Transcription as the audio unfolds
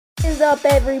up,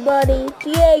 everybody?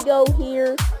 Diego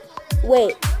here.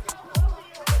 Wait,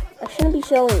 I shouldn't be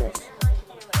showing this.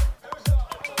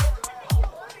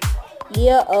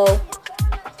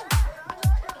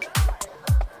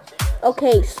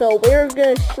 Okay, so we're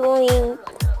gonna showing.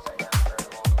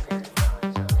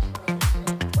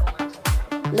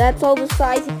 That's all the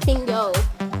size it can go.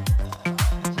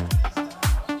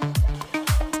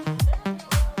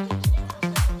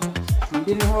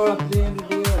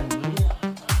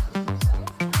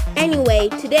 Anyway,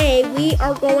 today we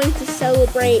are going to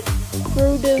celebrate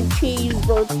Fruitucci's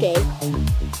birthday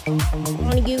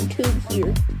on YouTube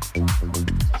here.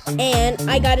 And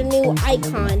I got a new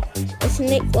icon, a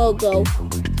snake logo,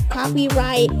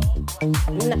 copyright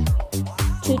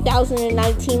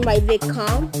 2019 by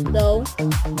VidCom, though.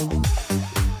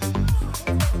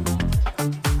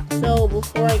 So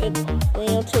before I get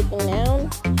taken down,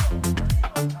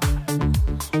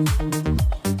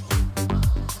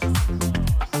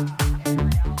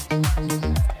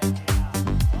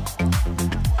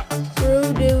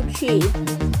 Fruitucci.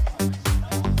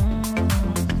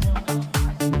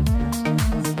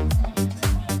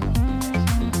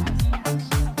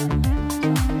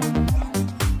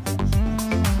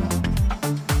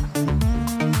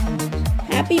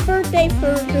 Happy birthday,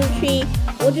 Fruitucci.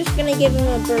 We're just gonna give him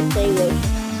a birthday wish.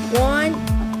 One,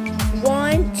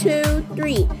 two,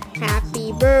 three.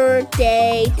 Happy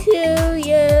birthday to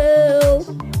you.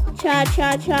 Cha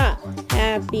cha cha.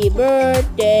 Happy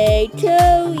birthday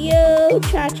to you.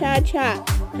 Cha cha cha.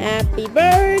 Happy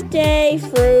birthday,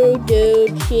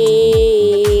 Fruitucci.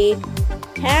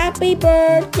 Happy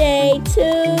birthday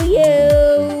to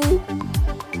you.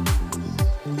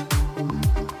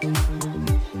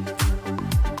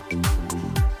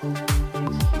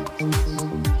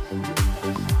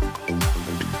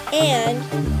 And,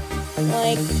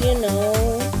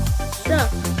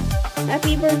 stuff.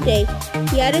 Happy birthday.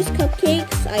 He had his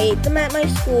cupcakes. I ate them at my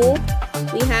school.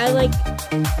 We had,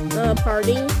 a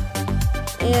party.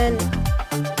 And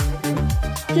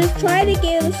just try to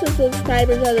give us some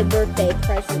subscribers as a birthday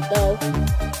present, though.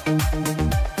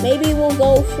 Maybe we'll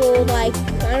go for,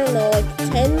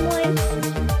 10 likes?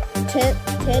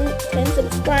 10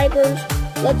 subscribers.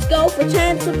 Let's go for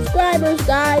 10 subscribers,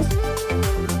 guys.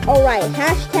 Alright,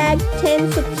 hashtag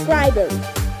 10 subscribers.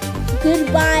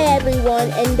 Goodbye,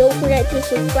 everyone, and don't forget to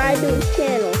subscribe to his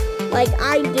channel, like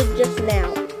I did just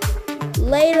now.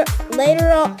 Later,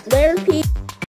 peace.